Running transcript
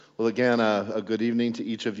Well, again, a good evening to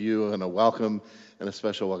each of you and a welcome and a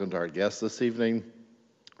special welcome to our guests this evening.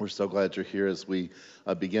 We're so glad you're here as we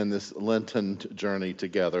begin this Lenten journey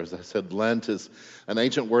together. As I said, Lent is an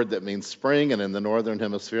ancient word that means spring, and in the Northern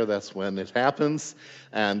Hemisphere, that's when it happens.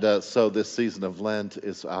 And so this season of Lent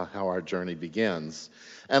is how our journey begins.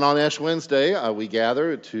 And on Ash Wednesday, we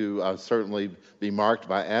gather to certainly be marked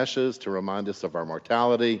by ashes, to remind us of our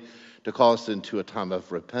mortality, to call us into a time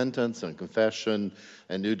of repentance and confession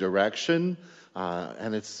and new direction.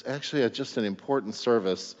 And it's actually just an important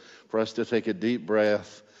service for us to take a deep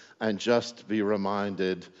breath and just be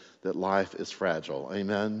reminded that life is fragile.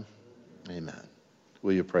 Amen? Amen.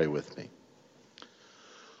 Will you pray with me?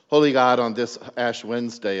 Holy God, on this Ash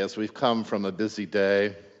Wednesday, as we've come from a busy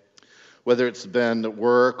day, whether it's been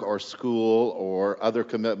work or school or other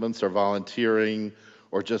commitments or volunteering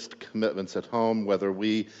or just commitments at home, whether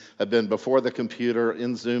we have been before the computer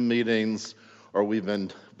in Zoom meetings or we've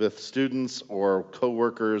been with students or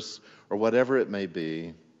coworkers or whatever it may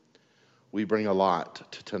be, we bring a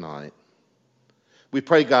lot to tonight. We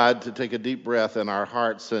pray, God, to take a deep breath in our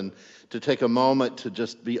hearts and to take a moment to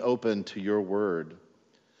just be open to your word.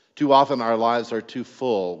 Too often our lives are too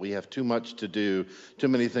full. We have too much to do, too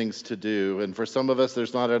many things to do. And for some of us,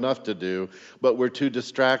 there's not enough to do, but we're too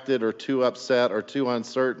distracted or too upset or too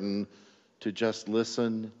uncertain to just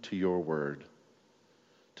listen to your word,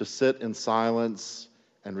 to sit in silence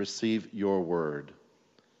and receive your word,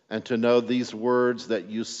 and to know these words that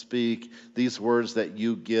you speak, these words that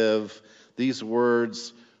you give, these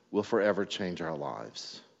words will forever change our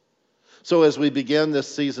lives. So as we begin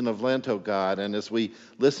this season of Lent, O God, and as we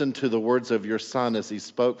listen to the words of your Son as he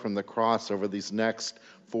spoke from the cross over these next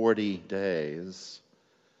 40 days,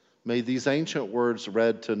 may these ancient words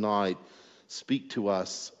read tonight speak to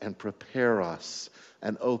us and prepare us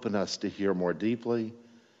and open us to hear more deeply,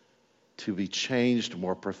 to be changed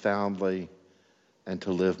more profoundly, and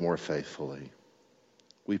to live more faithfully.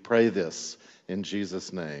 We pray this in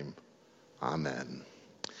Jesus' name. Amen.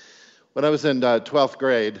 When I was in 12th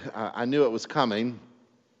grade, I knew it was coming.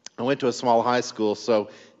 I went to a small high school, so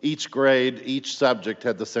each grade, each subject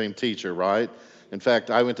had the same teacher, right? In fact,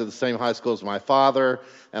 I went to the same high school as my father,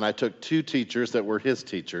 and I took two teachers that were his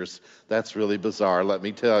teachers. That's really bizarre, let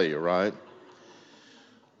me tell you, right?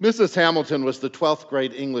 Mrs. Hamilton was the 12th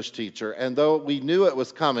grade English teacher, and though we knew it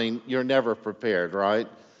was coming, you're never prepared, right?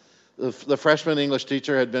 The freshman English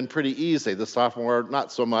teacher had been pretty easy. The sophomore,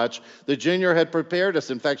 not so much. The junior had prepared us.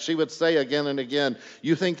 In fact, she would say again and again,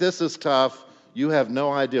 "You think this is tough, you have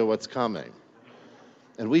no idea what's coming."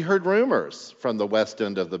 And we heard rumors from the west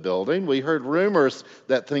end of the building. We heard rumors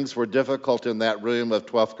that things were difficult in that room of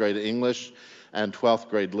 12th grade English and 12th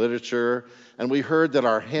grade literature. And we heard that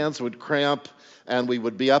our hands would cramp and we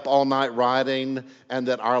would be up all night writing and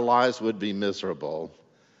that our lives would be miserable.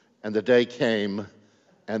 And the day came,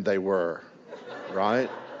 and they were, right?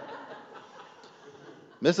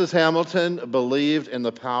 Mrs. Hamilton believed in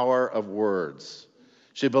the power of words.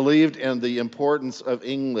 She believed in the importance of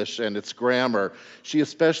English and its grammar. She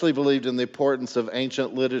especially believed in the importance of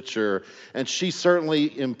ancient literature, and she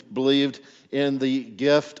certainly believed in the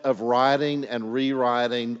gift of writing and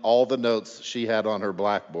rewriting all the notes she had on her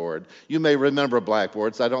blackboard. You may remember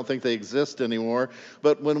blackboards. I don't think they exist anymore,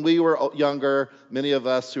 but when we were younger, many of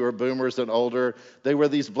us who are boomers and older, they were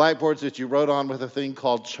these blackboards that you wrote on with a thing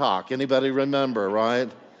called chalk. Anybody remember,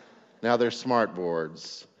 right? Now they're smart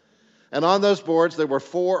boards. And on those boards, there were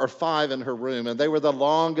 4 or 5 in her room, and they were the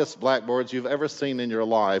longest blackboards you've ever seen in your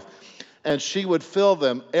life. And she would fill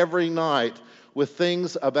them every night with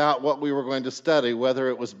things about what we were going to study, whether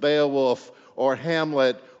it was Beowulf or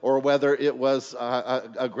Hamlet, or whether it was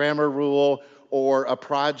a grammar rule or a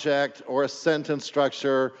project or a sentence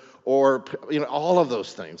structure or all of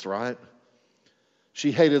those things, right?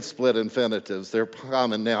 She hated split infinitives. They're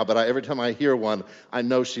common now, but every time I hear one, I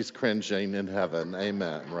know she's cringing in heaven.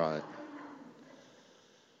 Amen, right?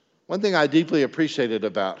 One thing I deeply appreciated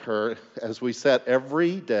about her as we sat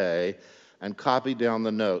every day and copied down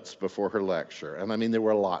the notes before her lecture. And I mean, there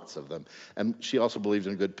were lots of them. And she also believed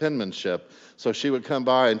in good penmanship. So she would come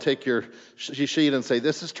by and take your sheet and say,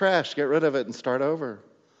 "This is trash, get rid of it and start over."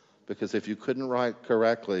 Because if you couldn't write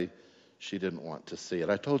correctly, she didn't want to see it.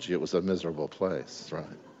 I told you it was a miserable place, right?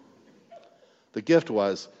 The gift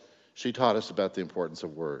was she taught us about the importance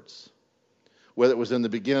of words. Whether it was in the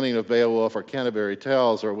beginning of Beowulf or Canterbury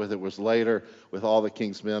Tales, or whether it was later with All the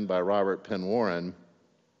King's Men by Robert Penn Warren,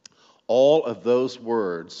 all of those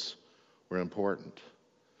words were important.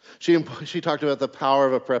 She talked about the power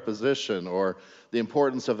of a preposition or the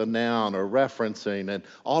importance of a noun or referencing and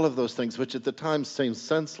all of those things, which at the time seemed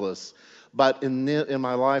senseless. But in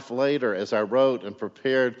my life later, as I wrote and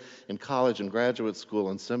prepared in college and graduate school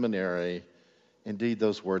and seminary, indeed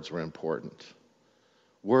those words were important.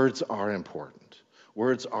 Words are important.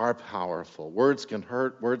 Words are powerful. Words can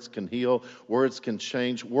hurt. Words can heal. Words can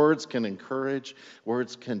change. Words can encourage.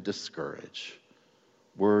 Words can discourage.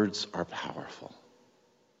 Words are powerful.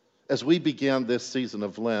 As we begin this season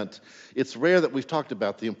of Lent, it's rare that we've talked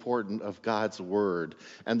about the importance of God's word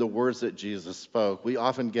and the words that Jesus spoke. We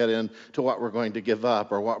often get into what we're going to give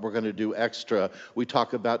up or what we're going to do extra. We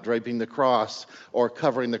talk about draping the cross or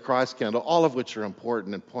covering the Christ candle, all of which are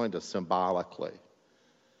important and point us symbolically.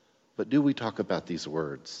 But do we talk about these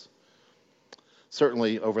words?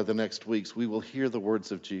 Certainly, over the next weeks, we will hear the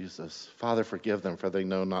words of Jesus. Father, forgive them, for they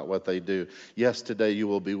know not what they do. Yes, today you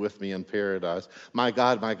will be with me in paradise. My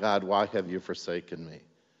God, why have you forsaken me?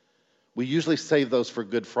 We usually save those for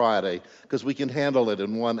Good Friday because we can handle it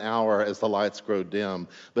in 1 hour as the lights grow dim.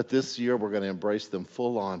 But this year, we're going to embrace them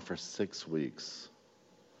full on for 6 weeks.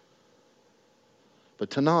 But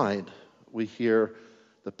tonight, we hear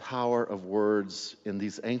the power of words in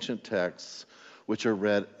these ancient texts which are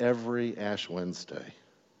read every Ash Wednesday.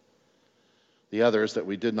 The others that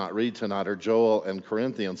we did not read tonight are Joel and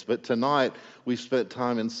Corinthians, but tonight we've spent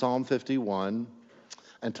time in Psalm 51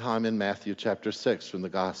 and time in Matthew chapter 6 from the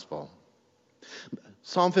Gospel.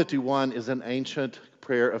 Psalm 51 is an ancient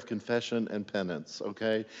prayer of confession and penance,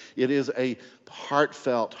 okay? It is a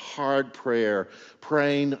heartfelt, hard prayer,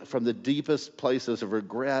 praying from the deepest places of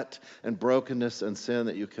regret and brokenness and sin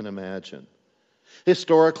that you can imagine.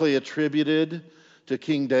 Historically attributed to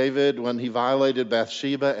King David when he violated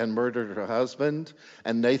Bathsheba and murdered her husband,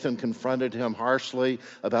 and Nathan confronted him harshly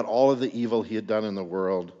about all of the evil he had done in the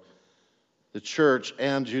world. The church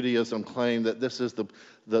and Judaism claim that this is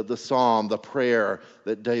the psalm, the prayer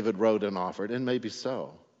that David wrote and offered, and maybe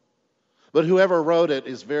so. But whoever wrote it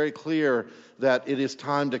is very clear that it is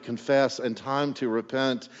time to confess and time to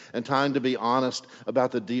repent and time to be honest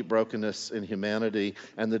about the deep brokenness in humanity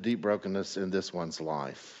and the deep brokenness in this one's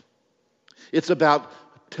life. It's about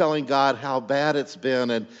telling God how bad it's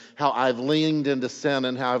been and how I've leaned into sin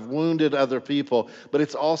and how I've wounded other people, but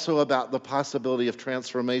it's also about the possibility of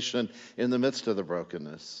transformation in the midst of the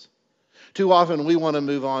brokenness. Too often we want to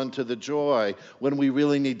move on to the joy when we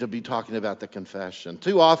really need to be talking about the confession.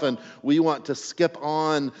 Too often we want to skip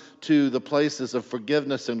on to the places of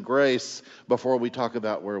forgiveness and grace before we talk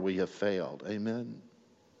about where we have failed. Amen?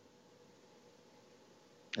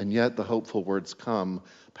 And yet the hopeful words come,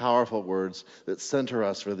 powerful words that center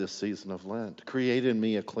us for this season of Lent. Create in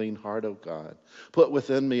me a clean heart, O God. Put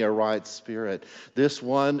within me a right spirit. This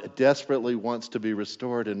one desperately wants to be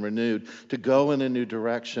restored and renewed, to go in a new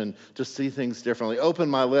direction, to see things differently. Open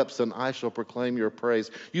my lips and I shall proclaim your praise.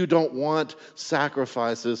 You don't want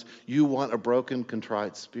sacrifices. You want a broken,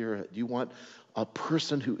 contrite spirit. You want a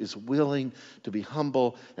person who is willing to be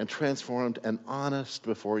humble and transformed and honest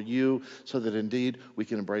before you so that indeed we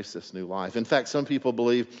can embrace this new life. In fact, some people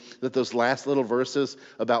believe that those last little verses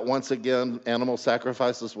about once again animal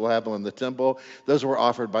sacrifices will happen in the temple, those were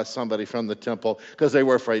offered by somebody from the temple because they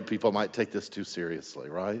were afraid people might take this too seriously,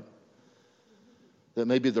 right? That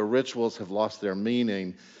maybe the rituals have lost their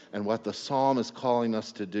meaning, and what the psalm is calling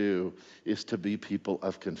us to do is to be people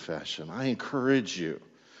of confession. I encourage you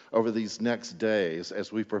over these next days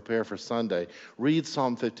as we prepare for Sunday, read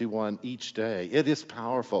Psalm 51 each day. It is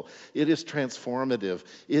powerful. It is transformative.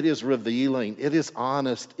 It is revealing. It is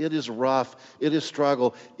honest. It is rough. It is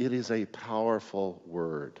struggle. It is a powerful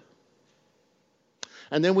word.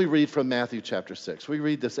 And then we read from Matthew chapter 6. We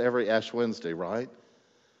read this every Ash Wednesday, right?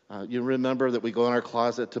 You remember that we go in our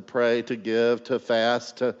closet to pray, to give, to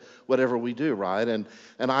fast, to whatever we do, right? And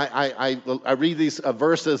I read these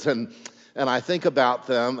verses and I think about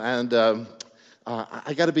them, and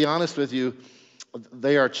I got to be honest with you,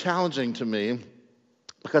 they are challenging to me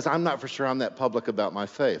because I'm not for sure I'm that public about my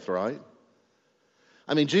faith, right?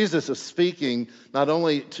 I mean, Jesus is speaking not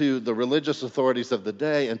only to the religious authorities of the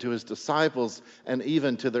day and to his disciples and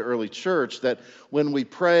even to the early church that when we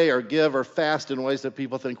pray or give or fast in ways that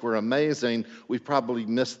people think we're amazing, we've probably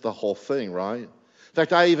missed the whole thing, right? In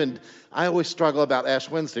fact, I always struggle about Ash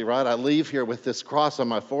Wednesday, right? I leave here with this cross on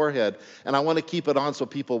my forehead, and I want to keep it on so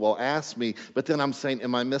people will ask me, but then I'm saying,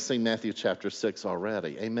 am I missing Matthew chapter 6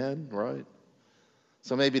 already? Amen, right?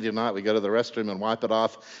 So maybe tonight we go to the restroom and wipe it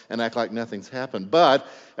off and act like nothing's happened. But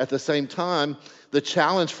at the same time, the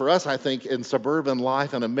challenge for us, I think, in suburban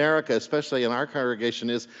life in America, especially in our congregation,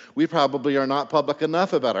 is we probably are not public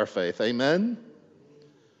enough about our faith. Amen?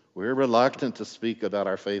 We're reluctant to speak about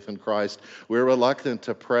our faith in Christ. We're reluctant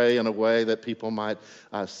to pray in a way that people might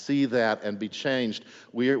see that and be changed.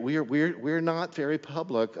 We're not very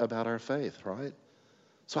public about our faith, right?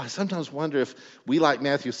 So I sometimes wonder if we like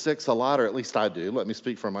Matthew 6 a lot, or at least I do. Let me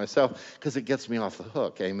speak for myself, because it gets me off the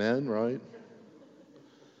hook. Amen, right?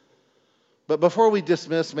 But before we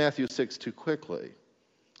dismiss Matthew 6 too quickly,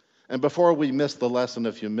 and before we miss the lesson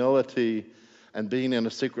of humility and being in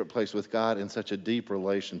a secret place with God in such a deep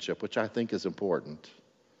relationship, which I think is important,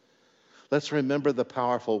 let's remember the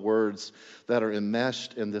powerful words that are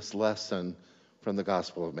enmeshed in this lesson from the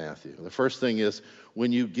Gospel of Matthew. The first thing is,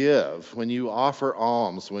 when you give, when you offer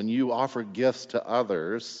alms, when you offer gifts to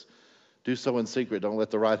others, do so in secret. Don't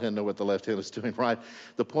let the right hand know what the left hand is doing, right?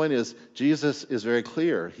 The point is, Jesus is very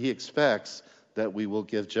clear. He expects that we will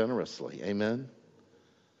give generously. Amen?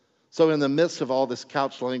 So in the midst of all this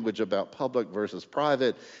couch language about public versus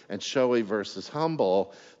private and showy versus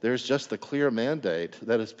humble, there's just the clear mandate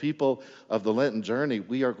that as people of the Lenten journey,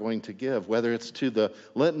 we are going to give, whether it's to the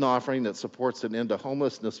Lenten offering that supports an end to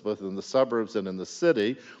homelessness both in the suburbs and in the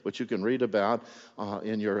city, which you can read about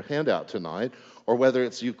in your handout tonight, or whether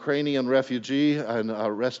it's Ukrainian Refugee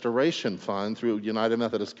and Restoration Fund through United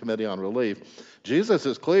Methodist Committee on Relief. Jesus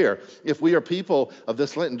is clear. If we are people of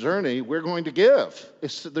this Lenten journey, we're going to give.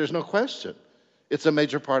 There's no question. It's a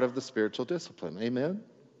major part of the spiritual discipline. Amen?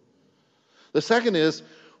 The second is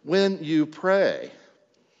when you pray.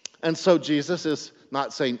 And so Jesus is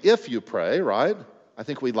not saying if you pray, right? I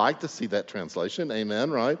think we like to see that translation. Amen,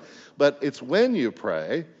 right? But it's when you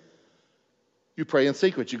pray. You pray in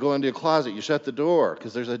secret. You go into your closet. You shut the door,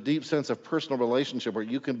 because there's a deep sense of personal relationship where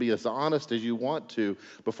you can be as honest as you want to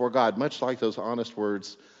before God, much like those honest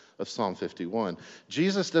words of Psalm 51.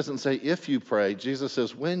 Jesus doesn't say if you pray. Jesus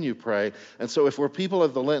says when you pray. And so if we're people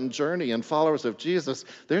of the Lenten journey and followers of Jesus,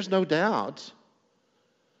 there's no doubt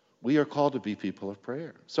we are called to be people of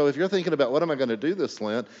prayer. So if you're thinking about what am I going to do this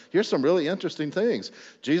Lent, here's some really interesting things.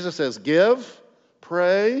 Jesus says give,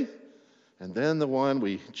 pray, and then the one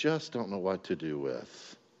we just don't know what to do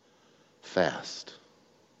with, fast.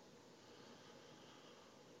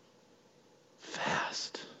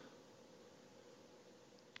 Fast.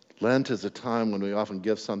 Lent is a time when we often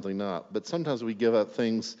give something up, but sometimes we give up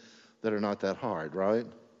things that are not that hard, right?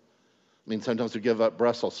 I mean, sometimes we give up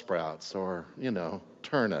Brussels sprouts or,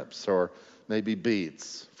 turnips or maybe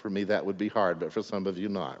beets. For me, that would be hard, but for some of you,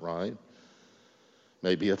 not, right?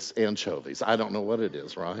 Maybe it's anchovies. I don't know what it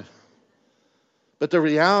is, right? But the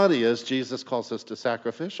reality is Jesus calls us to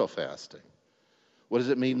sacrificial fasting. What does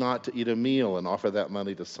it mean not to eat a meal and offer that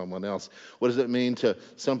money to someone else? What does it mean to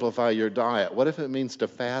simplify your diet? What if it means to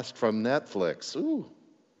fast from Netflix? Ooh,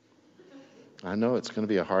 I know it's going to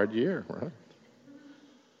be a hard year, right?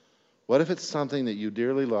 What if it's something that you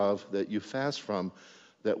dearly love, that you fast from,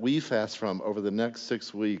 that we fast from over the next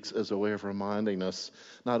 6 weeks as a way of reminding us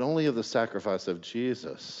not only of the sacrifice of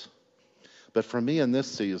Jesus, but for me in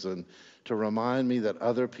this season, to remind me that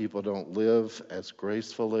other people don't live as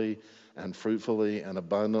gracefully and fruitfully and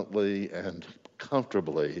abundantly and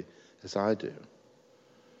comfortably as I do.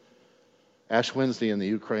 Ash Wednesday in the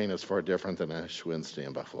Ukraine is far different than Ash Wednesday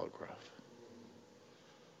in Buffalo Grove.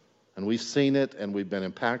 And we've seen it and we've been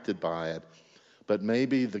impacted by it. But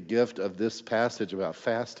maybe the gift of this passage about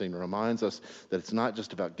fasting reminds us that it's not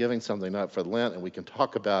just about giving something up for Lent, and we can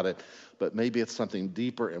talk about it, but maybe it's something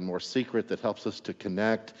deeper and more secret that helps us to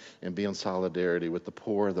connect and be in solidarity with the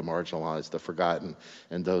poor, the marginalized, the forgotten,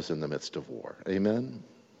 and those in the midst of war. Amen?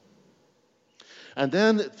 And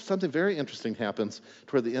then something very interesting happens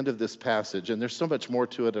toward the end of this passage, and there's so much more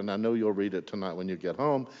to it, and I know you'll read it tonight when you get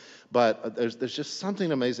home, but there's just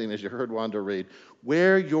something amazing as you heard Wanda read.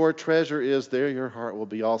 Where your treasure is, there your heart will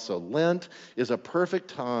be also. Lent is a perfect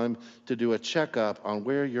time to do a checkup on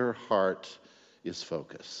where your heart is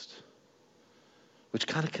focused, which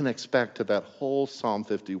kind of connects back to that whole Psalm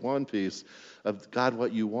 51 piece of God,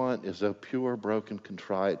 what you want is a pure, broken,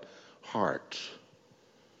 contrite heart.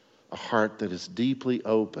 A heart that is deeply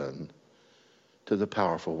open to the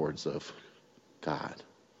powerful words of God.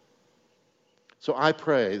 So I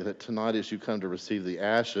pray that tonight as you come to receive the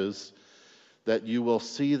ashes, that you will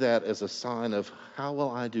see that as a sign of how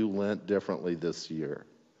will I do Lent differently this year?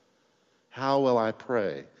 How will I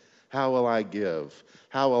pray? How will I give?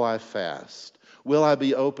 How will I fast? Will I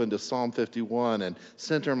be open to Psalm 51 and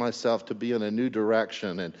center myself to be in a new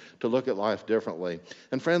direction and to look at life differently?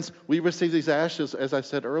 And friends, we receive these ashes, as I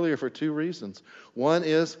said earlier, for two reasons. One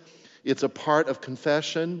is It's a part of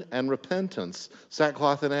confession and repentance,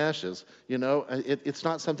 sackcloth and ashes. It's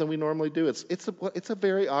not something we normally do. It's a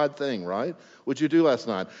very odd thing, right? What'd you do last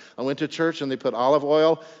night? I went to church and they put olive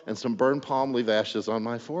oil and some burned palm leaf ashes on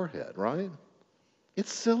my forehead, right?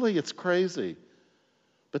 It's silly, it's crazy.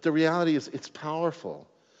 But the reality is it's powerful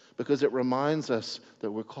because it reminds us that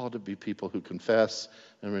we're called to be people who confess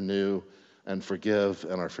and renew and forgive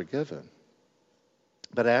and are forgiven.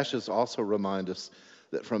 But ashes also remind us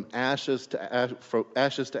that from ashes to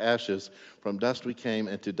ashes, from dust we came,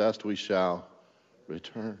 and to dust we shall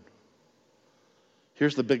return.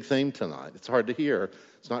 Here's the big theme tonight. It's hard to hear.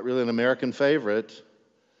 It's not really an American favorite.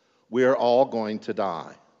 We're all going to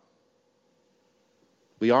die.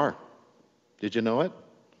 We are. Did you know it?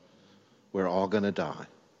 We're all going to die.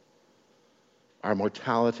 Our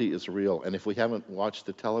mortality is real. And if we haven't watched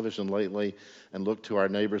the television lately and looked to our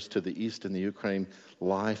neighbors to the east in the Ukraine,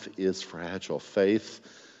 life is fragile. Faith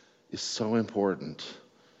is so important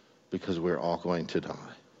because we're all going to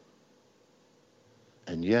die.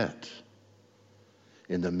 And yet,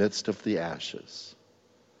 in the midst of the ashes,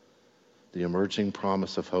 the emerging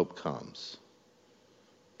promise of hope comes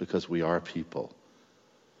because we are people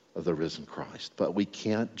of the risen Christ. But we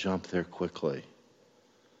can't jump there quickly.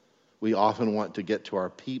 We often want to get to our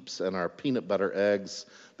peeps and our peanut butter eggs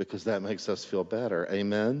because that makes us feel better.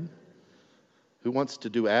 Amen? Who wants to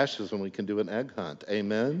do ashes when we can do an egg hunt?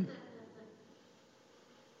 Amen?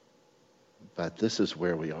 But this is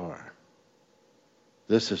where we are.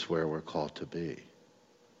 This is where we're called to be.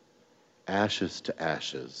 Ashes to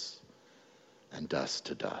ashes and dust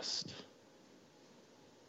to dust.